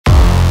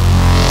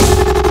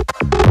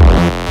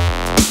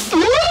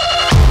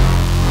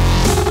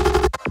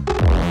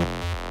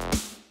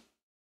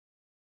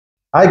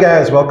Hi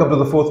guys, welcome to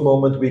the Fourth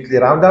Moment Weekly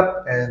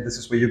Roundup, and this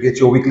is where you get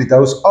your weekly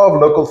dose of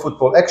local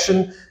football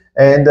action.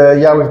 And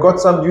yeah, we've got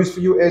some news for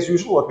you as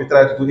usual. What we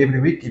try to do every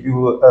week, give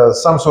you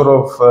some sort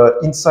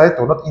of insight,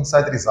 or not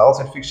insight, results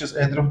and fixtures,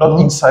 Andrew. Not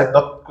insight,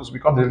 not because we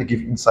can't really give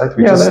insight.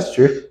 We're just that's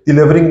true.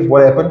 delivering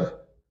what happened.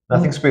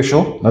 Nothing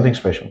special. Nothing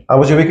special. How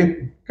was your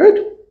weekend?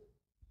 Good.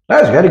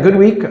 No, we had a good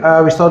week.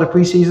 We started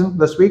pre-season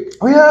this week.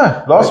 Oh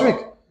yeah, last week.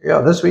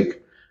 Yeah, this week.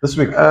 This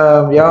week.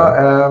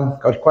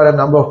 Got quite a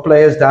number of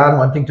players down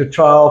wanting to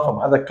trial from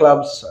other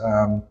clubs,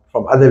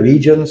 from other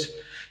regions.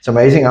 It's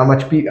amazing how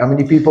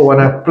many people want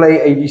to play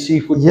ABC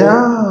football.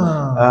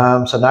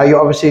 Yeah. So now you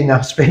obviously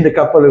spend a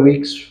couple of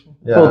weeks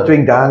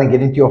filtering down and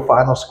getting to your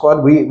final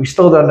squad. We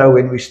still don't know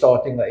when we're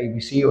starting the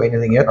ABC or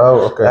anything yet.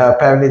 Oh, okay.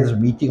 Apparently there's a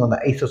meeting on the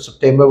 8th of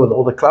September with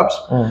all the clubs.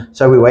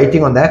 So we're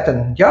waiting on that,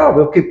 and yeah,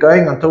 we'll keep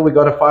going until we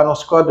got a final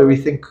squad that we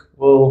think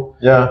will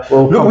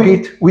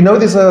compete. We know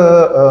there's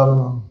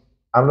a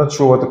I'm not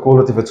sure what to call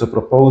it, if it's a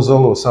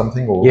proposal or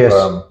something. Or, yes.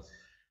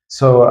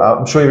 So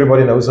I'm sure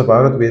everybody knows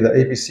about it, where the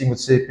ABC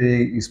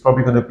Motsepe is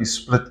probably going to be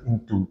split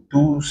into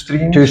two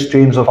streams. Two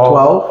streams of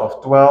 12.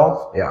 Of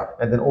 12. Yeah.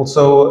 And then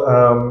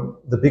also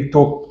the big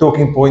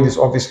talking point is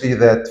obviously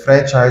that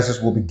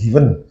franchises will be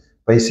given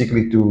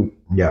basically to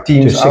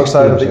teams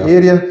outside of the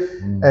area.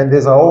 And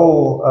there's a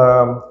whole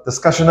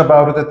discussion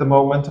about it at the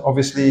moment,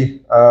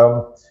 obviously.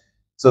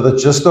 So the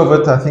gist of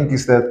it, I think,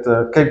 is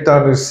that Cape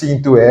Town is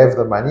seen to have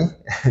the money,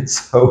 and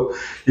so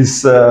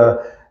it's I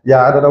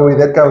don't know where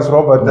that comes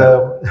from, but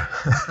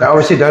they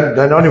obviously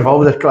they're not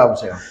involved with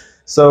clubs, yeah.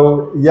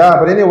 So yeah,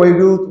 but anyway,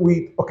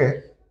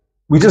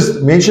 we're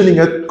just mentioning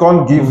it.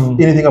 Can't give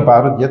anything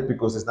about it yet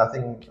because there's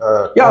nothing.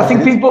 I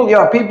think people.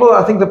 I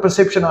think the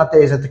perception out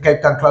there is that the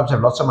Cape Town clubs have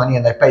lots of money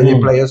and they pay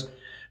their players.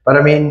 But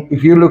I mean,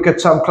 if you look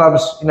at some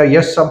clubs,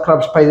 yes, some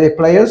clubs pay their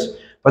players,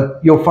 but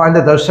you'll find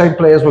that those same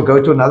players will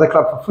go to another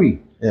club for free.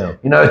 Yeah.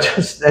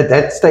 Just at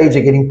that stage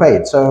they're getting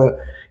paid. So,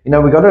 we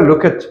got to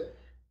look at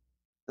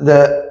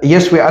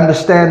we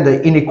understand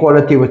the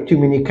inequality with too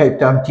many Cape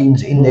Town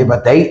teams in there,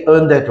 but they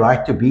earn that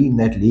right to be in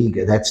that league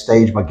at that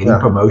stage by getting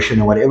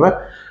promotion or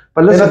whatever.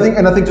 But listen,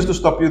 and I think just to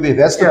stop you there,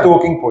 that's the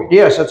talking point.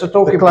 Yes, it's a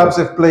talking point. The clubs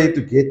have played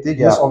to get there.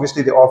 Yes,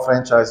 obviously there are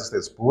franchises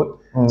that support.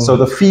 So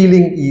the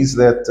feeling is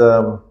that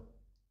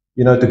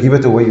to give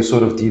it away, you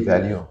sort of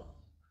devalue.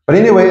 But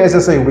anyway, as I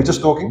say, we're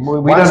just talking.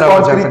 We don't know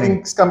what's happening.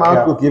 Things come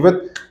out, we'll give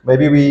it.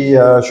 Maybe we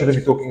shouldn't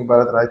be talking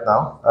about it right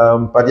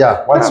now. But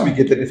yeah, once we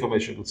get that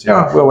information, we'll see.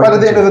 But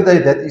at the end of the day,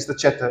 that is the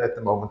chatter at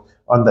the moment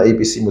on the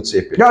ABC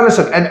Motsepe. Yeah,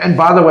 listen, and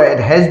by the way, it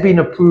has been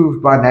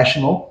approved by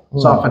National,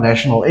 South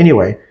National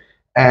anyway.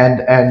 And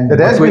it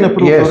has been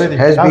approved already. It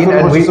has been,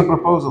 and it was a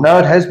proposal. No,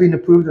 it has been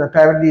approved, and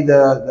apparently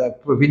the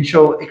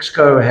provincial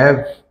exco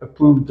have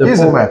approved the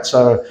format.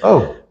 So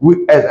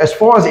as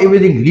far as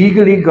everything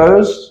legally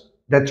goes,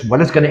 that's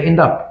what it's going to end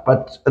up.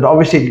 But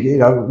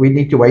obviously, we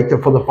need to wait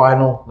for the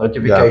final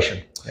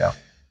notification. Yeah.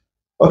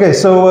 Okay,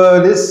 so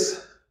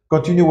let's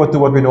continue what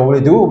we normally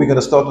do. We're going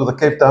to start with the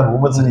Cape Town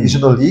Women's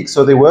Regional League.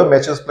 So there were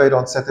matches played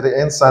on Saturday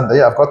and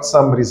Sunday. I've got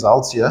some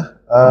results here.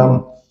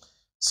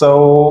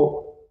 So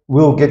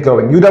we'll get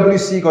going.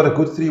 UWC got a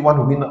good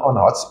 3-1 win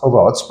over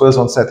Hotspurs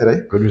on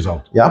Saturday. Good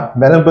result. Yeah.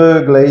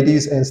 Manenberg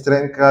Ladies and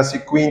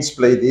Strankasi Queens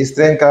played there.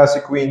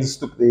 Strankasi Queens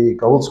took the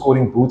goal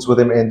scoring boots with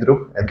them,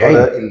 Andrew, and got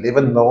a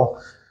 11-0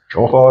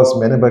 past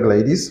Manenberg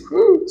Ladies.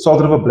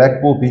 Salt River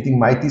Black Bull beating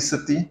Mighty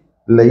City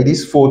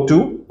Ladies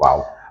 4-2.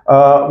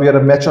 Wow. We had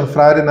a match on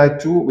Friday night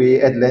too,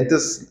 where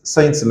Atlantis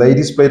Saints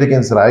Ladies played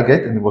against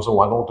Reigate, and it was a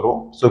 1-0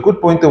 draw. So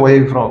good point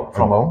away from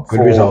home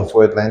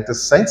for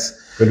Atlantis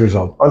Saints. Good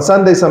result. On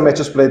Sunday, some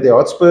matches played there.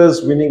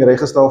 Hotspurs winning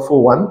Registal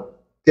 4-1.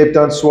 Cape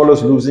Town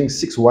Swallows losing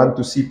 6-1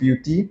 to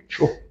CPUT.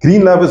 Sure.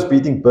 Green Lovers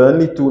beating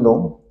Burnley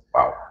 2-0.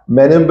 Wow.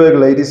 Manenberg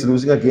Ladies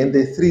losing again.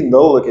 They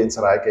 3-0 against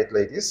Reigate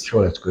Ladies.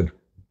 Sure, that's good.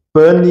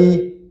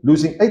 Burnley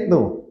losing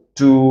 8-0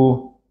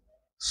 to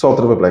Salt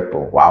River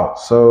Blackpool. Wow.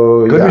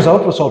 So good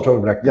result for Salt River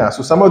Blackpool. Yeah,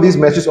 so some of these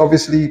matches,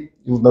 obviously,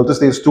 you'll notice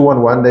there's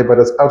 2-on-1 there, but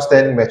it's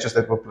outstanding matches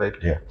that were played.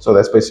 Yeah. So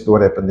that's basically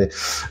what happened there.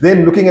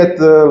 Then looking at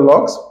the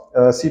logs,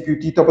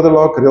 CPUT top of the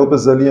log, Real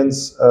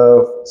Brazilians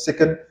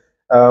second.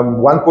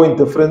 1 point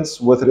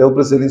difference with Real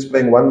Brazilians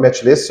playing one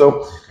match less.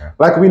 So,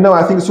 like we know,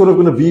 I think it's sort of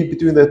going to be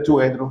between the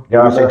two, Andrew.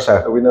 Yeah, I think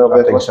so. We know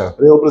that so.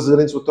 Real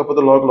Brazilians were top of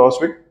the log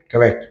last week.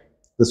 Correct.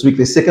 This week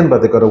they're second,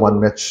 but they got a one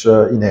match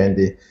in hand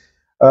there.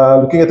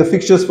 Looking at the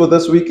fixtures for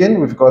this weekend,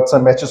 we've got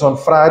some matches on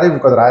Friday.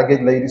 We've got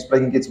Reigate Ladies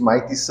playing against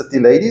Mighty City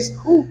Ladies.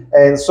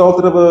 And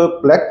Salt River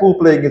Blackpool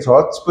playing against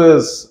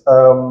Hotspurs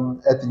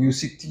at the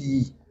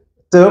UCT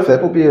turf.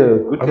 That will be a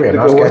good game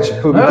to watch.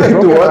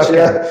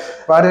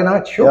 Friday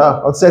night, sure.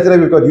 Yeah. On Saturday,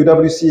 we've got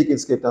UWC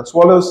against Cape Town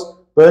Swallows.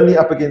 Burnley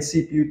up against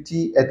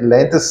CPUT.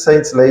 Atlantis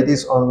Saints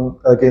Ladies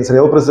against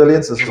Real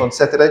Brazilians. This is on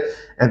Saturday.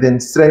 And then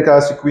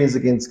Strankasi Queens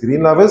against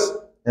Green Lovers.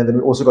 And then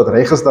we also got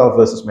Registal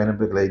versus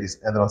Manenberg Ladies.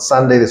 And then on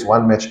Sunday, there's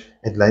one match,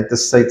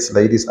 Atlantis Saints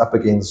Ladies up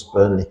against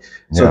Burnley.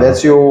 So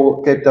that's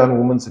your Cape Town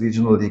Women's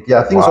Regional League.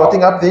 Yeah, things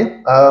hotting up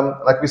there.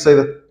 Like we say,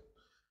 that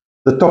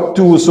the top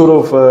two is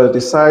sort of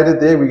decided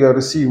there. We got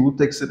to see who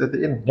takes it at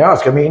the end. Yeah,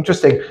 it's going to be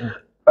interesting.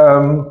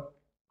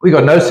 We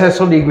got no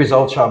Cecil League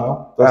results,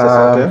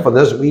 Shamiel, for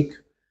this week.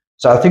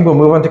 So I think we'll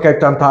move on to Cape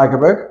Town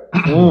Tygerberg.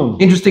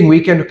 Interesting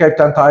weekend to Cape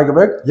Town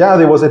Tygerberg. Yeah,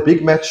 there was a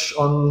big match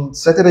on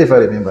Saturday, if I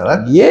remember,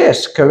 right?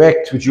 Yes,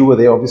 correct. Which you were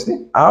there,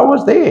 obviously. I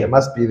was there. You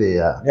must be there,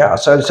 yeah. Yeah,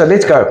 so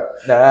let's go.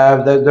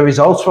 The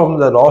results from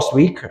the last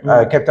week,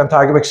 Cape Town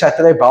Tygerberg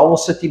Saturday, Bellville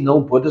City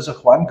 0,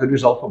 Buddhizig 1. Good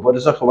result for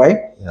Buddhizig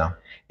away. Yeah.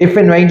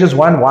 FN Rangers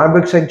 1,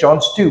 Wynberg St.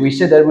 John's 2. We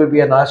said that would be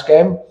a nice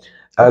game.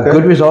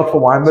 Good result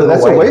for Wynberg. So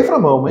that's away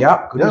from home, eh?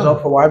 Yeah, good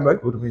result for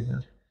Wynberg. Good win,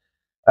 yeah.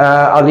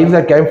 I'll leave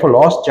that game for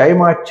last.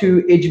 JMI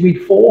 2,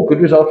 Edgemead 4. Good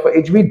result for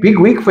Edgemead. Big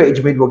week for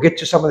Edgemead. We'll get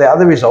to some of the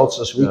other results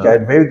this week. A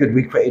very good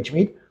week for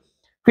Edgemead.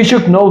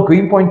 Fishhook 0,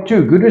 Greenpoint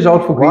 2. Good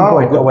result for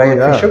Greenpoint away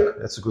at Fishhook.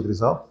 That's a good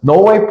result.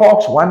 Norway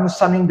Parks 1,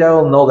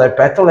 Sunningdale 0. That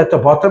battle at the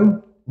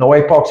bottom.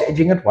 Norway Parks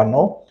edging it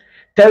 1-0.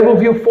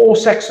 Tableview 4,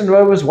 Saxon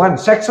Rovers 1.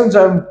 Saxon's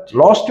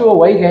last 2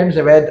 away games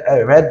have had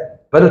a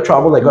bit of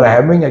trouble. They got a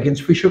hammering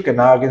against Fishhook and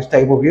now against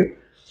Tableview.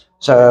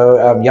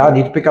 So, I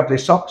need to pick up their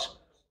socks.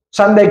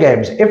 Sunday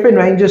games, FN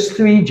Rangers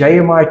 3,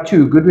 JMI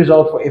 2. Good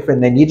result for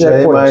FN. They need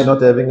that points. JMI not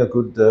having a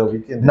good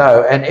weekend.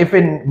 No, and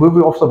FN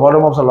moving off the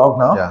bottom of the log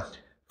now. Yeah.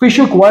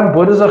 Fishhook 1,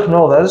 Buddhizig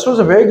 0. This was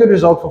a very good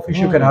result for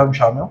Fishhook at home,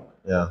 Shamiel.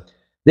 Yeah.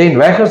 Then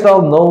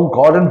Waggersdal 0,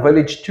 Garden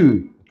Village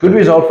 2. Good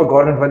result for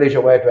Garden Village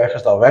away at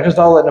Waggersdal.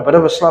 Waggersdal in a bit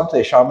of a slump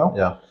there, Shamiel.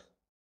 Yeah.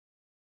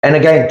 And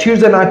again,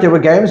 Tuesday night there were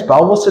games.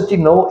 Bellville City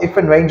 0,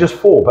 FN Rangers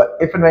 4. But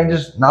FN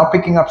Rangers now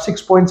picking up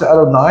 6 points out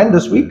of 9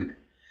 this week.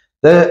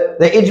 The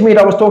Edgemead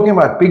I was talking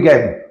about, big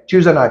game,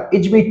 Tuesday night.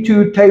 Edgemead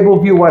 2,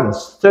 Tableview 1,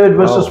 third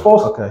versus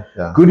fourth. Okay,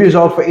 yeah. Good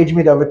result for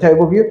Edgemead over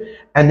Tableview.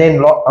 And then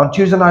on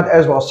Tuesday night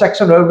as well,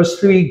 Saxon Rovers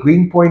 3,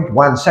 Greenpoint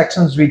 1.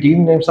 Saxons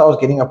redeeming themselves,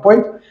 getting a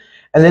point.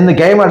 And then the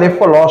game I left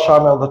for last,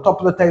 Shamiel, the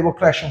top of the table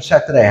clash on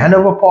Saturday.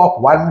 Hanover Park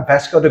 1,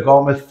 Vasco da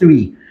Gama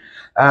 3.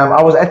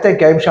 I was at that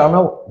game,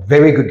 Shamiel.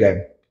 Very good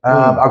game.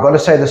 I've got to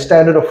say the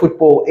standard of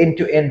football, end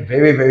to end,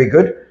 very, very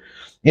good.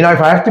 You know,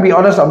 if I have to be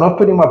honest, I'm not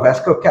putting my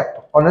Vasco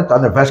cap on it.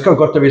 I know Vasco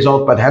got the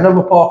result, but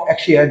Hanover Park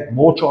actually had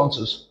more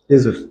chances.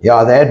 Is it?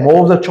 Yeah, they had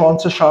more of the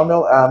chances,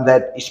 Shamiel,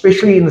 that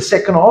especially in the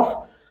second half.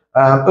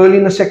 Early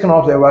in the second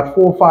half, there were about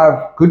 4 or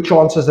 5 good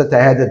chances that they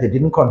had that they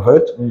didn't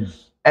convert.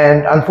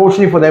 And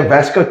unfortunately for them,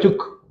 Vasco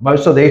took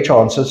most of their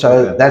chances.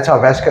 So that's how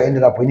Vasco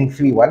ended up winning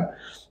 3-1.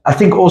 I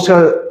think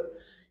also,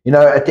 you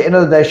know, at the end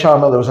of the day,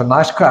 Shamiel, there was a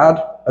nice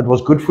crowd. It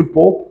was good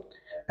football.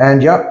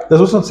 And yeah. This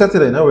was on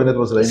Saturday, no? When it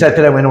was raining.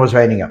 Saturday when it was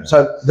raining up.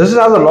 So this is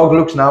how the log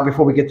looks now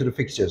before we get to the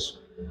fixtures.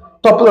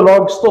 Top of the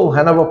log, still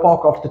Hanover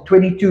Park after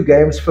 22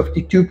 games,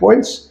 52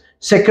 points.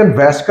 Second,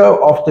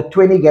 Vasco after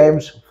 20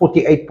 games,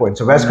 48 points.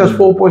 So Vasco's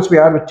 4 points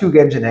behind with 2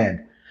 games in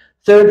hand.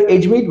 Third,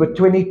 Edgemead with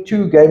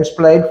 22 games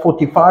played,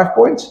 45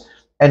 points.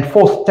 And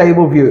fourth,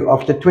 Tableview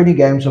after 20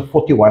 games of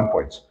 41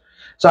 points.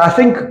 So I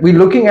think we're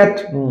looking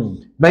at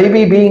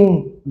maybe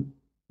being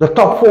the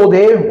top 4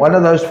 there. One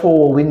of those 4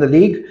 will win the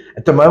league.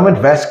 At the moment,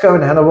 Vasco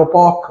and Hanover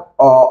Park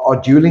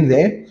are dueling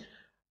there.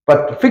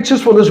 But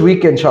fixtures for this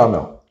weekend,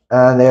 Shamiel.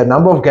 And there are a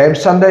number of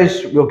games.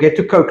 Sundays, we'll get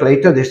to Coke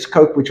later. There's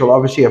Coke, which will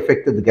obviously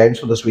affect the games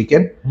for this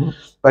weekend.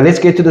 But let's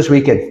get to this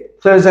weekend.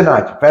 Thursday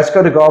night,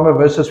 Vasco da Gama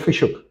versus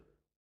Fishhook.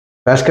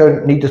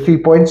 Vasco need the 3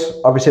 points.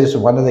 Obviously, this is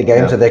one of the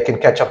games that they can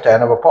catch up to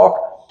Hanover Park.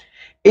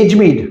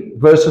 Edgemead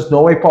versus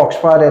Norway Parks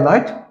Friday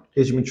night.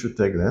 Edgemead should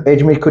take that.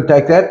 Edgemead could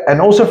take that.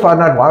 And also Friday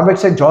night, Wynberg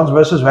St. John's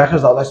versus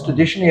Waggersdal. That's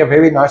traditionally a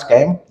very nice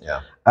game.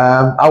 Yeah.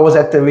 I was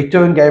at the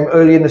return game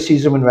early in the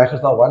season when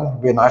Waggersdal won.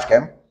 It'll be a nice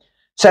game.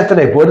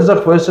 Saturday,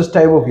 Buddhizig versus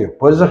Tableview.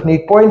 Buddhizig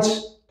need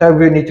points.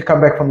 Tableview need to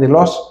come back from their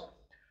loss.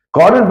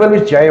 Garden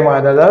Village,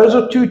 JMI. Now, those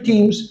are 2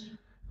 teams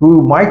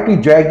who might be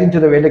dragged into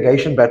the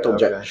relegation battle,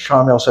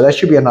 Shamiel. So that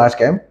should be a nice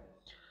game.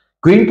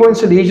 Greenpoint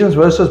Salesians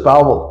versus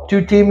Bellville.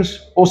 2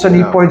 teams also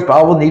need points.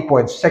 Bellville need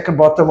points. Second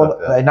bottom,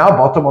 they're now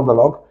bottom on the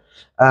log.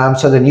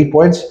 So they need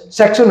points.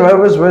 Saxon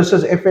Rovers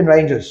versus FN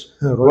Rangers.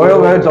 Royal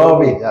Road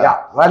Derby.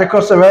 Yeah, right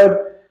across the road.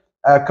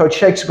 Coach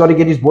Shake's got to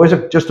get his boys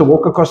just to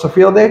walk across the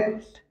field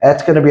there.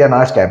 That's going to be a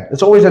nice game.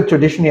 It's always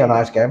traditionally a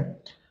nice game.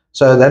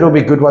 So that'll be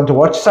a good one to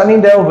watch.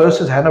 Sunningdale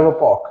versus Hanover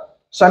Park.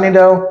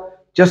 Sunningdale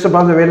just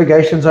above the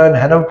relegation zone.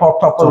 Hanover Park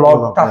top of the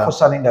log. Tough for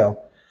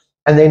Sunningdale.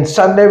 And then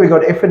Sunday we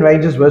got FN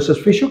Rangers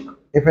versus Fishhook.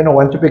 FN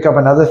want to pick up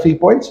another 3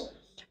 points.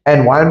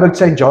 And Wynberg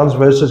St. John's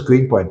versus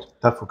Greenpoint.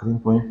 Tough for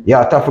Greenpoint.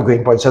 Yeah, tough for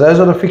Greenpoint. So those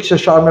are the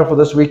fixtures, Shamiel, for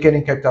this weekend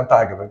in Cape Town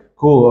Tygerberg.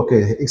 Cool.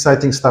 Okay.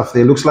 Exciting stuff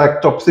there. Looks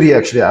like top 3,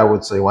 actually, I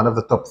would say. One of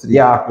the top 3.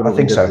 Yeah, I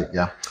think so.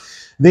 Yeah.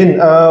 Then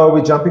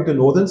we're jumping to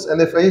Northern's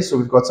LFA. So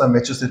we've got some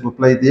matches that will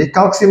play there.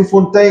 Calcium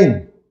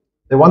Fontaine.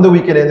 They won the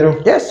weekend,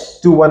 Andrew.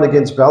 Yes. 2-1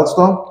 against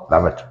Bellstar.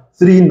 Love it.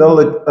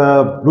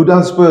 3-0. Blue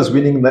Down Spurs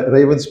winning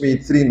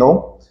Ravensmead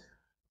 3-0.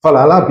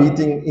 Valhalla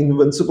beating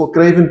Invincible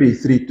Cravenby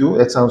 3-2.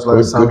 That sounds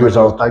like a good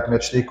result. Tight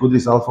match there. Good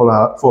result for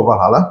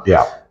Valhalla.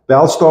 Yeah.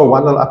 Bellstar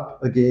 1-0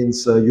 up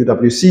against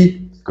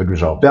UWC. Good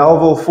result.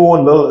 Bellville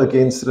 4-0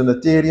 against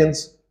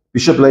Trinitarians.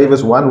 Bishop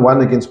Lavers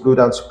 1-1 against Blue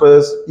Down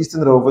Spurs.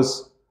 Eastern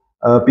Rovers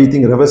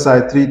beating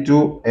Riverside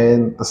 3-2,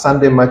 and the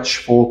Sunday match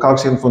for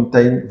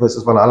Kalksteenfontein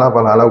versus Valhalla.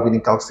 Valhalla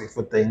winning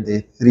Kalksteenfontein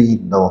there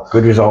 3-0.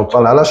 Good result.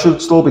 Valhalla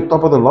should still be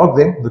top of the log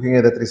then, looking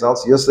at that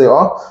results. Yes, they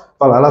are.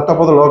 Valhalla top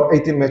of the log,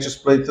 18 matches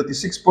played,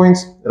 36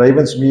 points.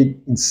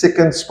 Ravensmead in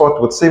second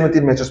spot with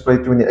 17 matches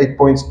played, 28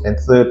 points. And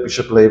third,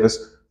 Bishop Lavis,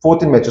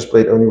 14 matches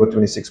played, only with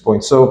 26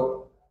 points.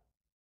 So,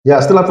 yeah,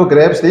 still up for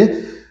grabs there.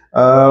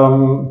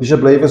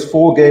 Bishop Lavis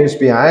 4 games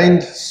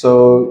behind.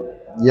 So,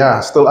 yeah,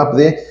 still up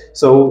there.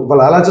 So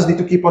Valhalla just need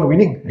to keep on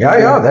winning.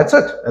 Yeah, that's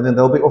it. And then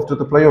they'll be off to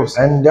the playoffs.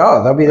 And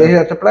yeah, they'll be there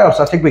at the playoffs.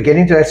 I think we're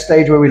getting to that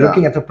stage where we're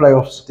looking at the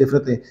playoffs.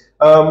 Definitely.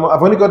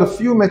 I've only got a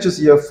few matches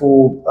here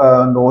for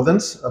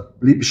Northerns.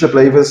 Bishop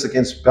Lavis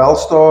against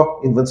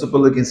Bellstar,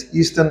 Invincible against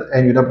Eastern,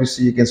 and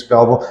UWC against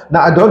Belleville.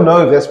 Now, I don't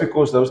know if that's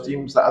because those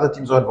teams, the other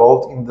teams are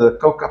involved in the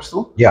Coke Cup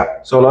still.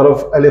 Yeah. So a lot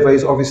of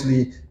LFAs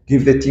obviously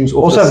give their teams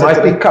off. Also,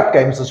 might be cup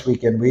games this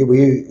weekend.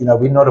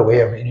 We're not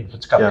aware of any of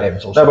its cup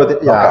games also. No,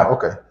 but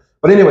okay.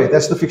 But anyway,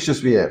 that's the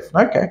fixtures we have.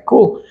 Okay,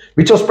 cool.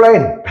 Mitchell's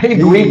Plain,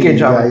 big weekend,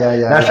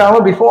 Shamiel. Now,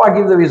 Shamiel, before I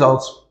give the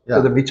results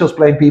to the Mitchell's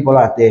Plain people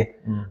out there,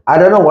 I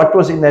don't know what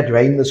was in that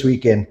rain this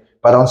weekend,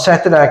 but on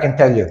Saturday, I can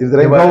tell you,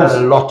 there were a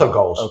lot of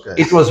goals.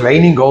 Okay. It was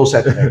raining goals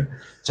Saturday.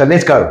 So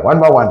let's go, one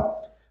by one.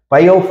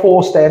 Bale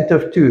 4,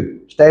 Stantiff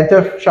 2.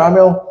 Stantiff,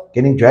 Shamiel,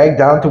 getting dragged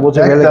down towards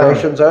the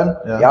relegation zone.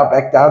 Yeah,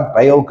 back down.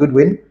 Bale, good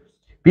win.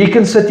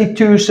 Beacon City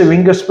 2,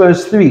 Syringa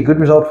Spurs 3. Good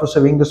result for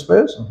Syringa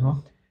Spurs.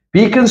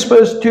 Beacon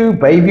Spurs 2,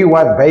 Bayview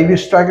 1. Bayview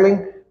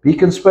struggling.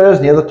 Beacon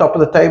Spurs near the top of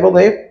the table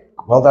there.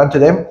 Well done to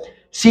them.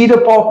 Cedar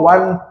Park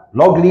 1,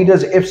 log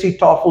leaders FC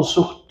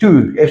Tafelsug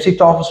 2. FC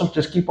Tafelsug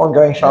just keep on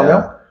going,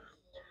 Shamiel.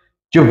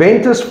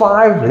 Juventus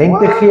 5,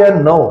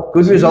 Lentegier 0.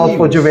 Good result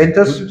for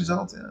Juventus. Good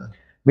result,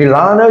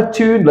 Milano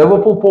 2,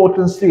 Liverpool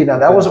Portland 3. Now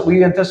that was what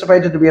we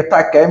anticipated to be a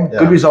tight game.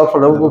 Good result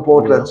for Liverpool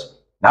Portland.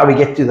 Now we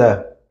get to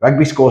the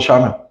rugby score,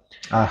 Shamiel.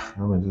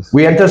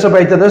 We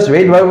anticipated this.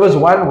 Red Rovers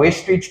 1,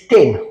 Westridge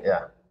 10.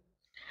 Yeah.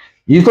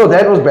 You thought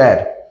that was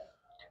bad.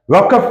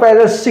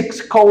 Rockefeller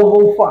 6,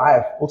 Colville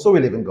 5. Also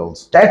 11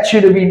 goals. That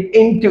should have been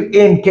end to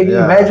end. Can you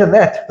imagine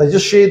that? They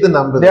just shared the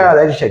number. Yeah,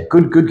 they just shared.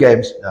 Good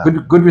games.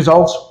 Good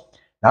results.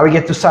 Now we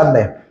get to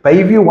Sunday.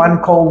 Bayview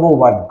 1, Colville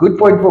 1. Good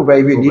point for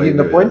Bayview, needing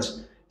the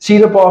points.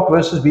 Cedar Park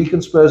versus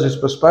Beacon Spurs is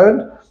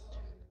postponed.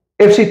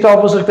 FC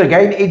Tafelsig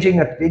again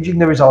edging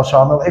the results,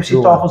 Shamiel.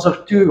 FC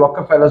Tafelsig 2,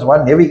 Rockefellers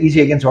 1. Never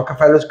easy against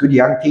Rockefellers. Good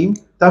young team.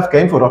 Tough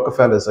game for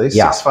Rockefellers, eh?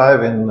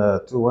 6-5 and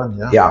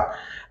 2-1. Yeah.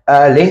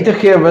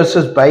 Lentegier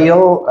versus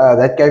Bale.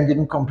 That game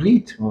didn't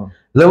complete.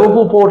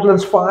 Liverpool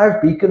Portland's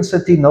 5, Beacon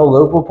City 0.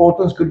 Liverpool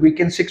Portland's good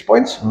weekend, 6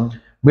 points.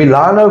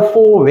 Milano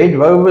 4, Red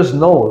Rovers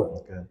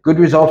 0. Good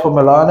result for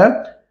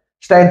Milano.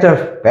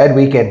 Stantiff, bad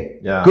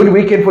weekend. Good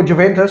weekend for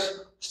Juventus.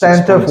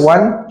 Stantiff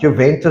 1,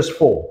 Juventus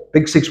 4.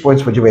 Big 6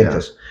 points for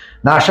Juventus.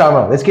 Now,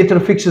 Shamiel, let's get to the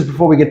fixtures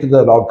before we get to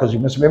the log, because you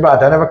must remember I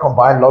don't have a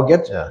combined log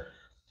yet.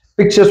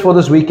 Fixtures for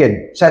this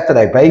weekend.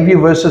 Saturday, Bayview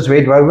versus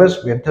Red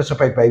Rovers. We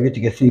anticipate Bayview to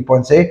get 3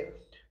 points there.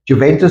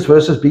 Juventus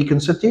versus Beacon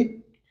City.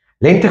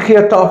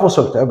 Lentegier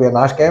Tafelsig, that'll be a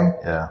nice game.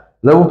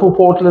 Liverpool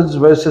Portland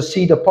versus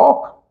Cedar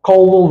Park.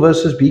 Colville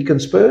versus Beacon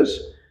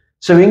Spurs.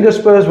 Syringa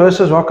Spurs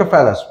versus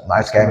Rockefellers.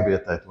 Nice game. That'll be a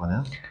tight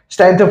one,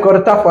 Stantiff got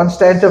a tough one.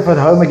 Stantiff at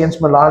home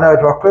against Milano at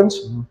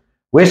Rocklands.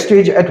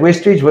 Westridge at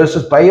Westridge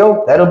versus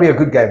Bale. That'll be a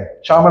good game.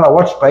 Shamiel, I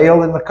watched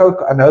Bale in the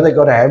Coke. I know they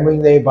got a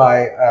hammering there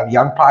by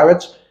Young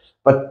Pirates,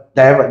 but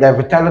they have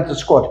a talented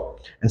squad.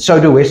 And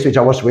so do Westridge.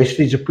 I watched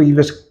Westridge the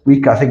previous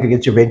week, I think,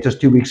 against Juventus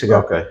 2 weeks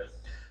ago.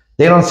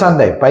 Then on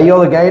Sunday,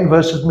 Bale again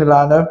versus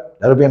Milano.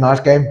 That'll be a nice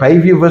game.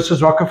 Bayview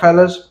versus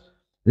Rockefellers.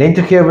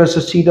 Lentegier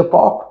versus Cedar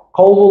Park.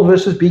 Colville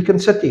versus Beacon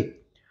City.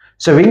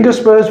 Syringa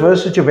Spurs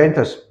versus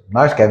Juventus.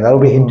 Nice game. That'll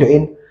be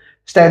end-to-end.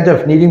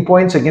 Stantiff needing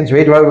points against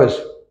Red Rovers.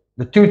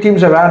 The two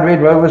teams around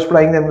Red Rovers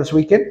playing them this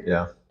weekend.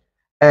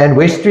 And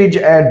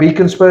Westridge and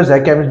Beacon Spurs,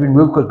 that game has been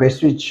moved because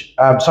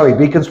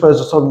Beacon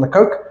Spurs are still in the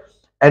Coke.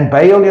 And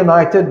Bale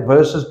United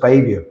versus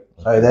Bayview.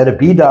 So that'll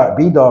be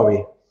Derby.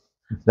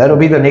 That'll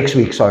be the next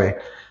week, sorry.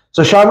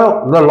 So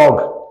Shamiel, the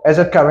log, as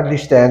it currently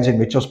stands in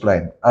Mitchell's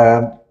Plain.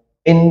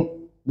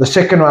 In the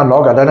second round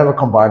log, I don't have a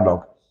combined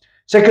log.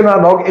 Second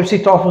round log,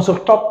 FC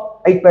Tafelsig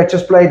top, 8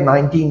 matches played,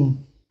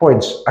 19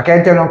 points. I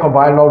can't tell you on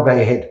combined log,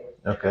 they're ahead.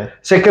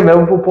 Second,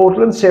 Liverpool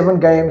Portland, 7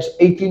 games,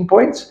 18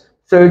 points.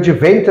 Third,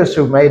 Juventus,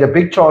 who made a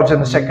big charge in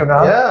the second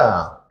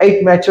round.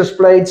 8 matches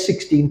played,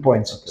 16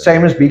 points.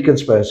 Same as Beacon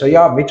Spurs. So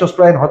yeah, Mitchell's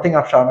Plain hotting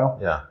up, Shamiel.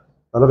 A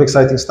lot of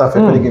exciting stuff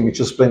happening in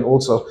Mitchell's Plain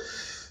also.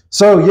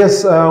 So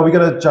yes, we're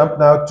going to jump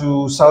now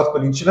to South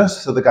Peninsula.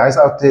 So the guys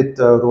out at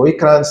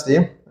Rooikraans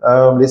there.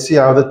 Let's see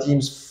how the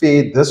teams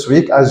fared this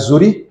week.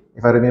 Azuri,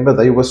 if I remember,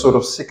 they were sort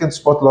of second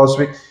spot last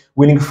week,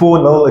 winning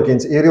 4-0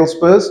 against Aerial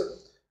Spurs.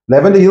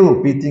 Lavender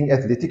Hill beating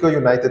Atletico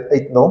United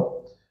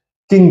 8-0.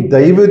 King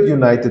David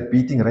United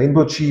beating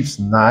Rainbow Chiefs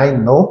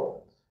 9-0.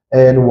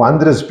 And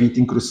Wanderers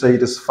beating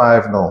Crusaders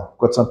 5-0.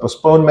 Got some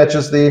postponed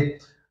matches there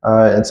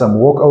and some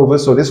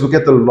walkovers. So let's look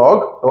at the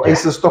log.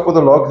 Oasis top of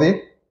the log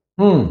there.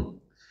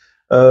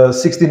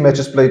 16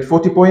 matches played,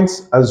 40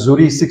 points.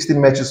 Azuri, 16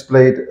 matches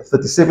played,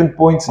 37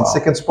 points in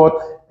second spot,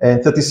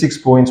 and 36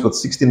 points with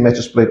 16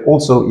 matches played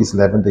also is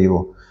Lavender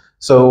Hill.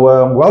 So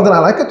well done. I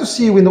like it to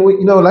see when,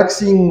 you know, like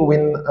seeing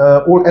when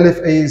all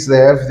LFAs, they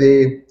have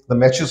the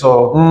matches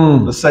are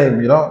the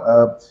same, you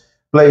know,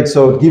 played.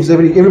 So it gives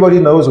everybody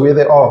knows where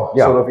they are,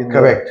 sort of in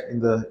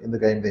the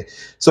game there.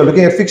 So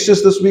looking at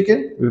fixtures this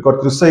weekend, we've got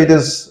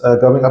Crusaders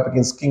going up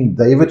against King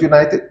David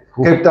United,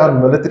 Cape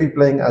Town Military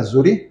playing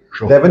Azuri,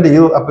 Lavender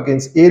Hill up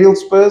against Aerial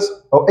Spurs,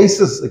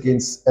 Oasis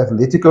against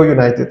Atletico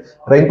United,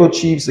 Rainbow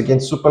Chiefs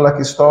against Super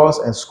Lucky Stars,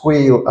 and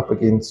Square Hill up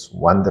against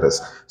Wanderers.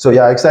 So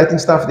yeah, exciting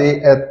stuff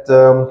there at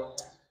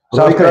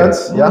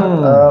Southlands.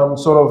 Yeah,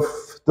 sort of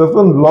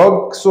different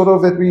log sort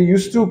of that we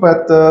used to,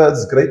 but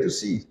it's great to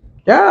see.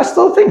 Yeah, I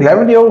still think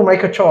Lavender Hill will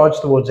make a charge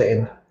towards the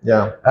end.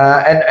 Yeah.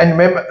 And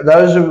remember,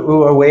 those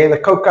who are aware, the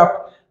Coke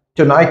Cup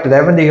tonight,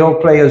 Lavender Hill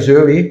play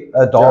Azuri,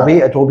 Derby.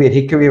 It will be at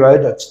Hickory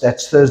Road.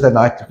 That's Thursday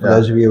night for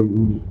those of you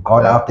who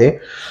gone out there.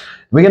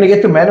 We're going to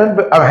get to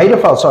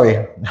Heiderveld,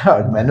 sorry.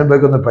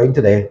 Manenberg on the brain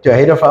today. To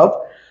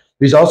Heiderveld.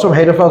 Results from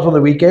Heiderveld for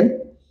the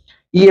weekend.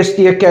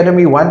 EST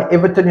Academy 1,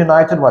 Everton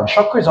United 1.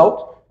 Shock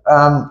result.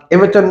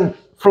 Everton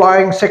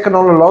flying second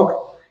on the log.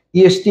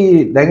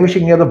 EST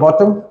languishing near the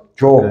bottom.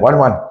 Draw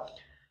 1-1.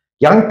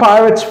 Young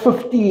Pirates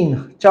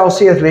 15,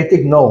 Chelsea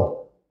Athletic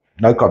 0.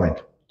 No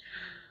comment.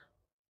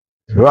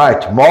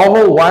 Right,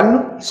 Marvel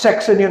 1,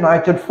 Saxon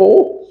United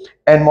 4,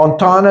 and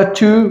Montana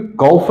 2,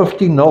 Goal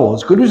 15-0.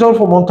 It's a good result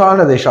for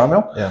Montana there,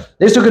 Shamiel. Yeah.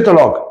 Let's look at the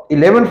log.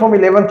 11 from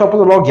 11, top of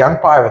the log, Young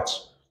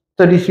Pirates,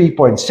 33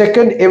 points.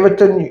 Second,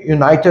 Everton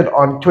United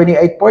on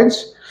 28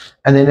 points,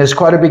 and then there's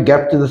quite a big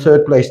gap to the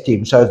third place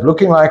team. So it's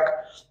looking like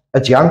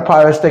it's Young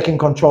Pirates taking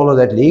control of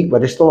that league, but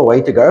there's still a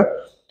way to go.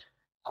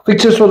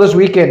 Fixtures for this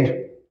weekend,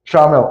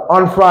 Shamiel,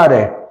 on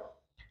Friday.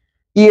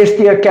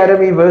 EST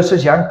Academy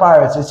versus Young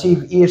Pirates. Let's see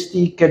if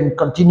EST can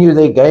continue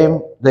their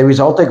game, the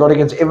result they got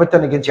against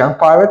Everton against Young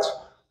Pirates.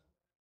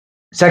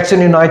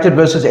 Saxon United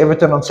versus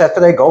Everton on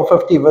Saturday. Goal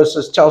 50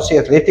 versus Chelsea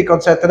Athletic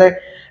on Saturday.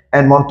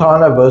 And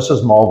Montana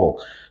versus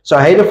Marvel. So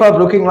Heiderveld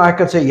looking like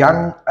it's a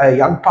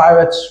young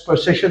Pirates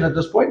position at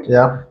this point.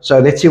 Yeah. So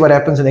let's see what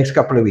happens in the next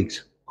couple of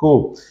weeks.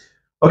 Cool.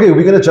 Okay,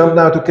 we're going to jump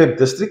now to Cape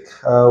District,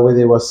 where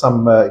there was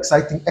some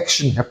exciting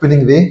action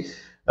happening there.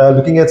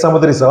 Looking at some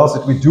of the results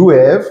that we do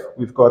have,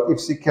 we've got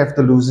FC Kefta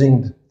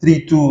losing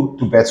 3-2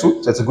 to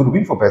Batswood. That's a good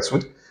win for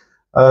Batswood.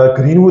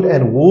 Greenwood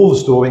and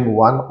Wolves drawing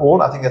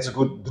 1-1. I think that's a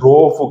good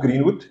draw for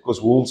Greenwood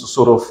because Wolves are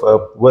sort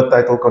of were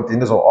title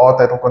contenders or are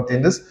title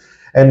contenders.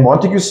 And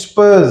Montague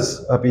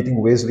Spurs are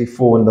beating Wesley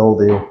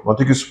 4-0 there.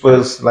 Montague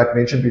Spurs, like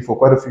mentioned before,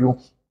 quite a few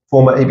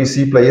former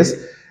ABC players.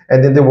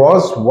 And then there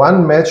was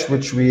one match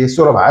which we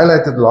sort of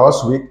highlighted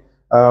last week.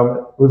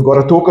 We've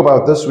got to talk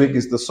about this week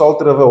is the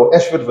Salt River or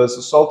Ashford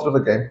versus Salt River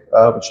game,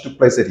 which took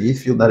place at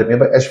Heathfield. Now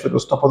remember, Ashford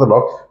was top of the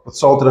log with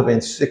Salt River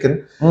in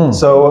second.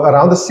 So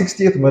around the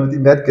 60th minute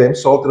in that game,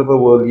 Salt River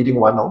were leading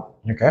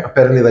 1-0. Okay.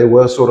 Apparently they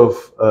were sort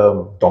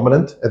of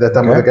dominant at that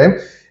time of the game.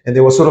 And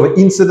there was sort of an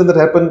incident that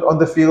happened on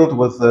the field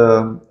with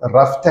a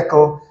rough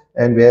tackle,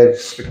 and we had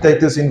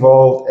spectators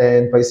involved,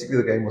 and basically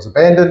the game was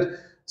abandoned.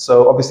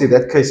 So obviously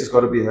that case has got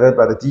to be heard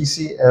by the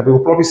DC, and we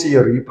will probably see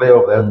a replay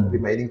of that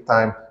remaining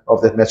time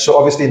of that match. So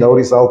obviously no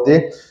result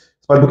there.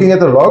 But looking at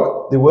the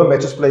log, there were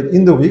matches played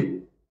in the week.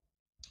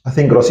 I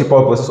think Rossi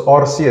Park versus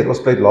RC, it was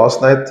played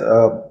last night.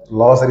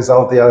 Last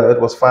result there,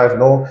 it was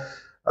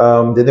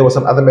 5-0. Then there were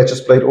some other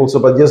matches played also,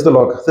 but here's the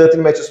log.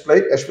 13 matches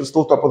played, Ashford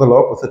still top of the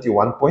log with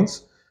 31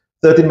 points.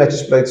 13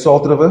 matches played,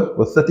 Salt River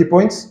with 30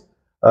 points.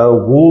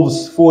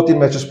 Wolves, 14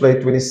 matches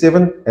played,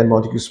 27. And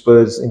Montague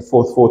Spurs in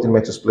fourth, 14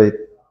 matches played,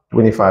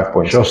 25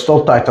 points. So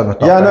still tight on the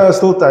top. Yeah, no,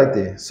 still tight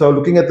there. So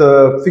looking at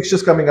the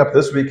fixtures coming up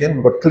this weekend,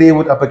 we've got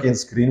Clearwood up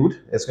against Greenwood.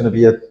 It's going to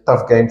be a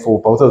tough game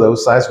for both of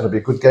those sides. It's going to be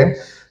a good game.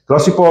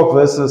 Glossy Park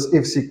versus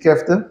FC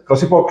Kefta.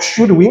 Glossy Park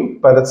should win,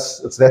 but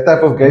it's that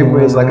type of game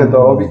where it's like a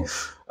derby.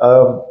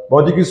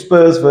 Montague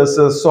Spurs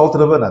versus Salt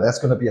River. Now that's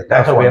going to be a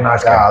tough one. That'll be a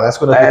nice game. Yeah, that's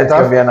going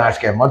to be a nice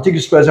game. Montague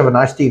Spurs have a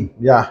nice team.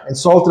 Yeah, and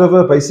Salt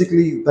River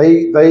basically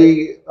they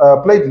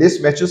played less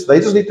matches. They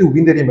just need to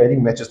win the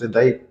remaining matches, then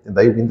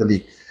they win the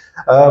league.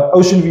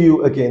 Ocean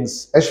View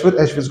against Ashford.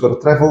 Ashford's got to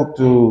travel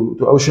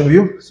to Ocean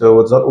View, so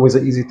it's not always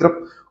an easy trip.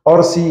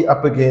 RC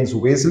up against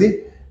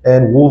Wesley,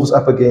 and Wolves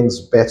up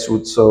against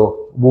Batswood.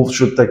 So Wolves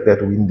should take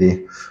that win there.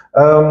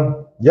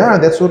 Yeah,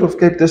 that's sort of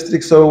Cape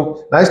District.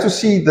 So nice to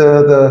see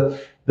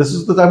this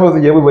is the time of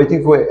the year we're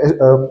waiting for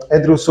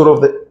Andrew, sort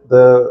of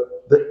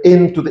the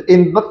end to the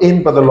end, not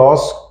end, but the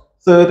last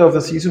third of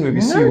the season where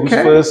we see who's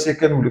first,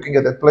 second. We're looking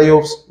at the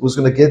playoffs, who's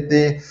going to get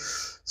there.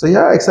 So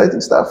yeah,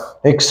 exciting stuff.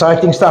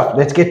 Exciting stuff.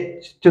 Let's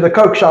get to the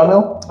Coke,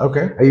 Shamiel.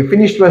 Okay. Are you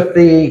finished with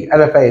the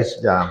LFAs?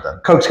 Yeah, I'm done.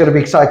 Coke's going to be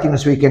exciting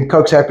this weekend.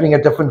 Coke's happening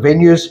at different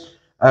venues.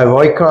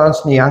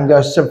 Roykrans,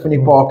 Nyanga, Symphony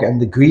Park, and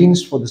the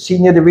Greens for the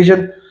senior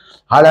division.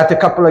 Highlight a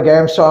couple of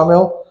games,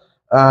 Shamiel,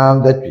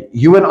 that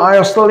you and I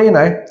are still in,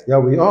 eh? Yeah,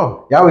 we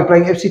are. Yeah, we're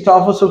playing FC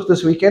Tafelshoek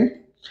this weekend.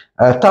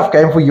 Tough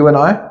game for you and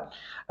I.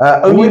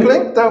 Only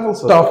playing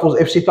Tafels. Tafels,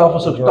 FC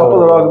Tafels at the top of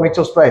the log,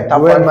 Mitchell's playing.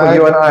 Tough one for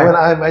you and I. You and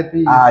I might be.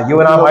 You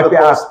and I might be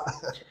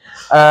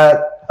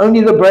out.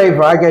 Only the Brave,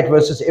 Reigate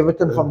versus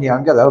Everton from the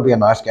Younger. That'll be a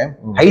nice game.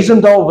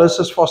 Hazendal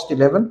versus Fost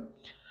 11.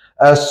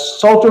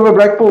 Salt River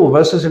Blackpool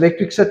versus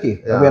Electric City.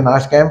 That'll be a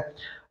nice game.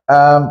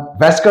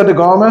 Vasco da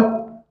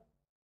Gama,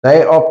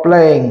 they are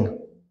playing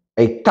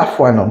a tough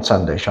one on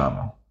Sunday,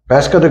 Shamiel.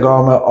 Vasco da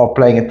Gama are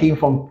playing a team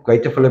from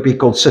Greater Philippi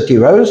called City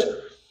Rose.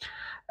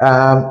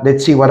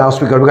 Let's see what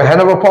else we got. We got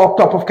Hanover Park,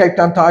 top of Cape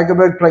Town,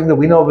 Tygerberg, playing the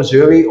winner of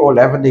Missouri or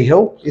Lavender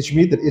Hill.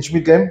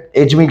 Edgemead game.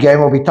 Edgemead game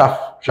will be tough,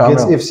 Shamiel.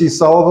 Against FC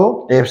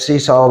Salvo. FC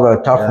Salvo,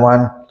 tough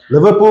one.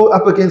 Liverpool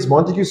up against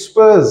Montague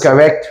Spurs.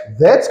 Correct.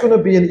 That's going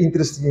to be an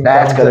interesting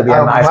encounter. That's going to be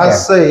a nice game. I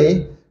must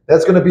say,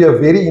 that's going to be a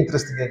very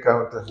interesting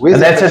encounter.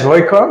 And that's at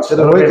Roykrans.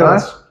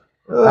 Roykrans.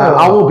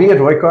 I will be at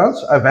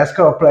Roykrans.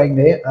 Vasco are playing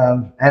there,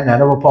 and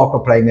Hanover Park are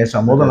playing there, so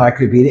I'm more than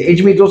likely be there.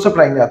 Edgemead's also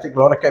playing there. I think a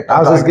lot of Cape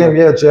Town. How's this game?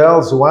 Yeah,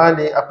 Jael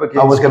Zwane up against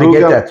I was going to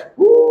get that.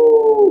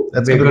 Woo,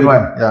 that's going to be a good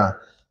one. Yeah.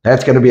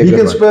 That's going to be a good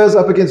one. Beacon Spurs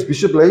up against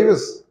Bishop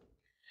Lavers.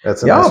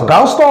 That's a nice one.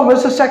 Bellstar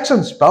versus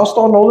Saxons.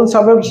 Bellstar, Northern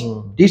Suburbs.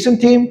 Decent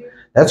team.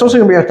 That's also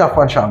going to be a tough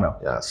one, Shamiel.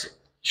 Yes.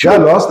 Sure. Yeah,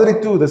 last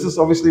 32. This is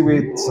obviously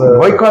with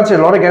Roykrans.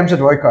 A lot of games at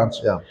Roykrans.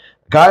 Yeah.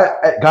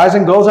 Guys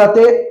and girls out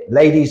there,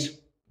 ladies,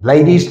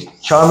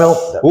 Shamiel.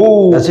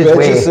 Oh,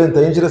 Badgers and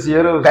Dangerous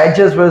Heroes.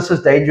 Badgers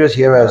versus Dangerous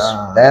Heroes.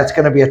 That's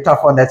going to be a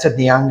tough one. That's at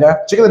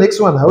Nyanga. Check out the next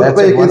one. Hout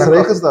Bay against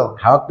Regersdal.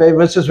 Hout Bay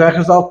versus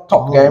Regersdal.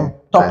 Top game.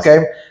 Top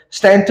game.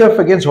 Stanturf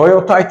against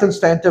Royal Titans.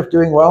 Stanturf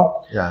doing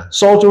well. Yeah.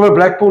 Salt River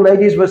Blackpool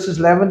ladies versus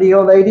Lavender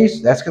Hill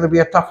ladies. That's going to be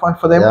a tough one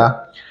for them.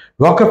 Yeah.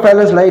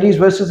 Rockefellers ladies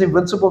versus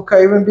Invincible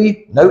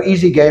Cravenby. No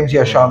easy games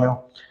here,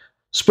 Shamiel.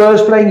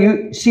 Spurs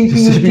playing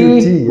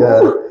CPUT.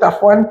 Yeah.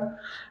 Tough one.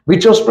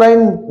 Mitchell's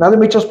playing, another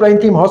Mitchell's playing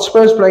team.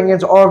 Hotspurs playing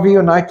against RV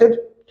United.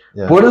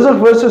 Yeah. Buddhism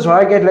versus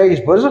Reigate ladies.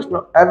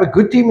 Buddhism have a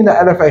good team in the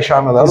LFA,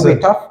 Shamiel. That'll be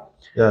tough.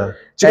 Yeah.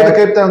 Check out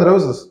the Cape Town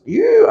Roses.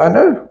 Yeah, I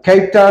know.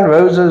 Cape Town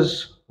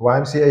Roses.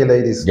 YMCA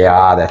ladies.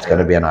 Yeah, that's going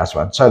to be a nice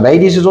one. So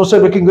ladies is also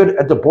looking good.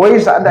 At the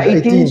boys, the under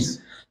 18s,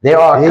 there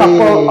are a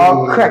couple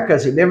of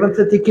crackers.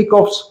 11:30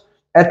 kickoffs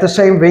at the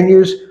same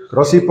venues.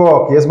 Rossi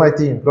Park, here's my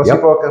team. Rossi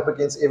Park up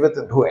against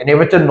Everton. And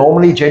Everton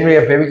normally generally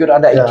a very good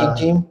under 18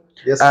 team.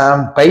 Yes.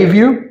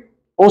 Bayview,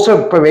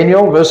 also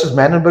perennial versus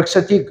Manenberg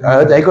City.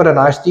 They got a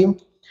nice team.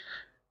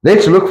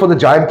 Let's look for the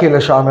giant killer,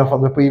 Shamiel,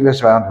 from the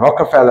previous round.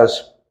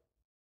 Rockefellers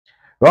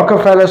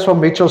from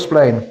Mitchell's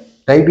Plain.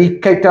 They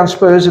beat Cape Town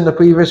Spurs in the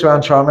previous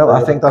round, Shamiel.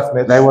 I think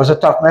that was a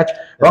tough match.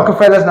 Yeah.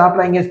 Rockefellers now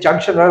playing against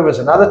Junction Rovers.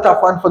 Another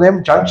tough one for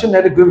them. Junction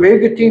had a very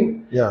good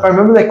team. Yeah. If I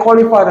remember, they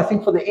qualified, I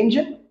think, for the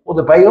Engine or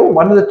the Bale,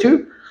 one of the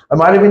two. It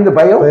might have been the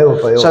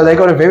Bale. So they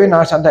got a very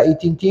nice under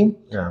 18 team.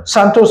 Yeah.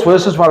 Santos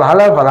versus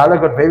Valhalla. Valhalla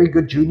got very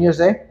good juniors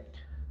there.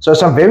 So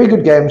some very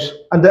good games.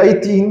 Under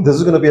 18, this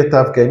is going to be a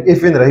tough game.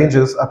 FN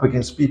Rangers up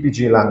against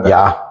PPG Langa.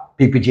 Yeah,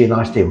 PPG,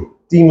 nice team.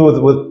 Team with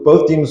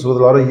both teams with a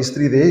lot of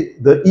history there.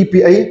 The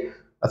EPA,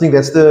 I think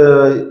that's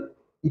the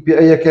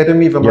EPA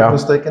Academy, if I'm not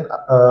mistaken,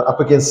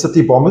 up against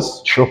City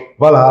Bombers. Sure.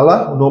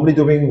 Valhalla, normally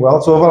doing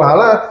well. So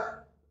Valhalla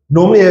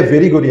normally have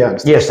very good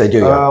youngsters. Yes, they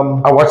do.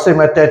 I watched them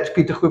at that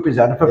Peter Group is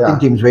under 15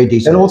 teams, very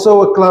decent. And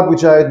also a club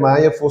which I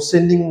admire for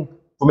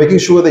making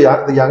sure the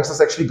youngsters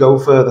actually go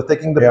further,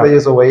 taking the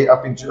players away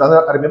up in.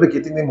 I remember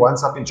getting them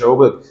once up in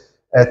Joburg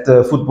at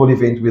the football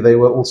event where they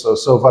were also.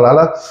 So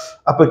Valhalla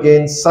up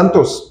against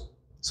Santos.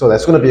 So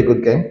that's going to be a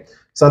good game.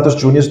 Santos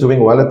Juniors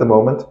doing well at the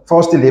moment.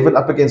 Fast 11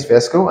 up against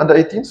Vasco under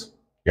 18s.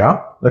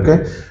 Yeah.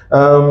 Okay.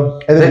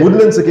 And then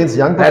Woodlands against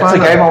Young Bafana. That's the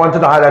game I wanted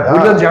to highlight.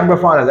 Woodlands, Young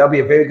Bafana. That'll be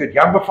a very good.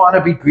 Young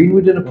Bafana beat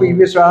Greenwood in the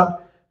previous round.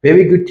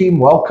 Very good team,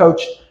 well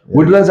coached.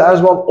 Woodlands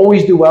as well,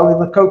 always do well in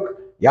the Coke.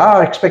 Yeah,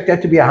 I expect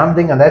that to be a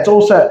humding. And that's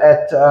also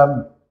at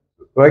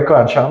Royko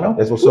and Shamiel.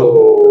 That's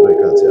also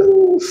Royko, yeah.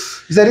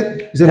 Is that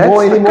it? Is there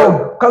more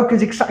anymore? Coke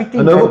is exciting.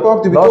 Hanover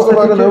Park, did we talk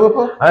about Hanover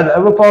Park?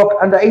 Hanover Park,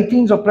 under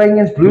 18s are playing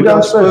against Blue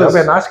Down Spurs. That'll be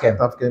a nice game.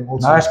 Tough game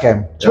also. Nice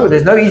game. Sure,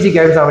 there's no easy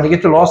games now. When you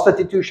get to last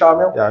 32,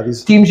 Shamiel,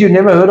 these teams you've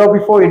never heard of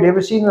before, you've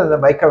never seen, and they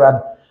make a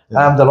run.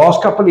 The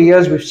last couple of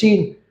years, we've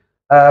seen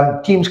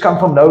teams come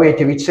from nowhere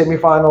to reach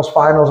semi-finals,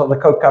 finals of the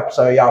Coke Cup.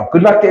 So, yeah,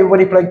 good luck to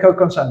everybody playing Coke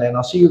on Sunday, and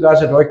I'll see you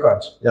guys at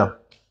Roykrans. Yeah.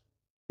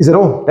 Is that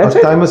all? That's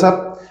it. Time is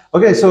up.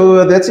 Okay,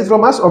 so that's it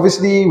from us.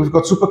 Obviously, we've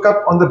got Super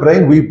Cup on the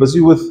brain. We're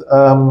busy with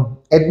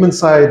admin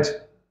side.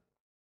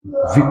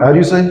 How do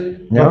you say?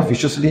 Not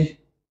viciously.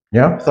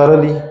 Yeah.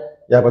 Thoroughly.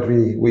 Yeah, but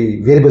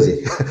we very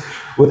busy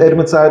with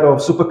admin side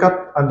of Super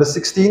Cup under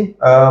 16.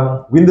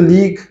 Win the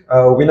league,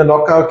 win a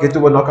knockout, get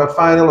to a knockout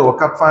final or a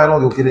cup final.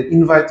 You'll get an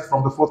invite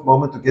from the fourth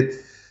moment to get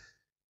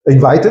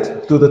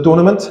invited to the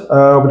tournament.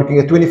 We're looking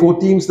at 24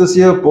 teams this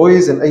year,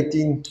 boys, and 8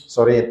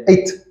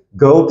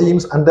 girl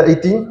teams under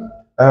 18.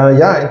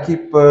 And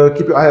keep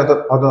your eye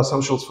on our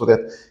socials for that.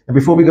 And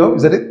before we go,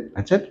 is that it?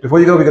 That's it. Before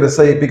you go, we're going to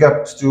say big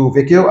ups to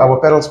Vecchio, our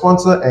apparel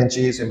sponsor, and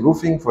GSM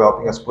Roofing for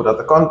helping us put out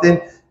the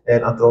content.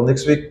 And until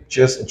next week,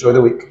 cheers. Enjoy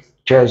the week.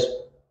 Cheers.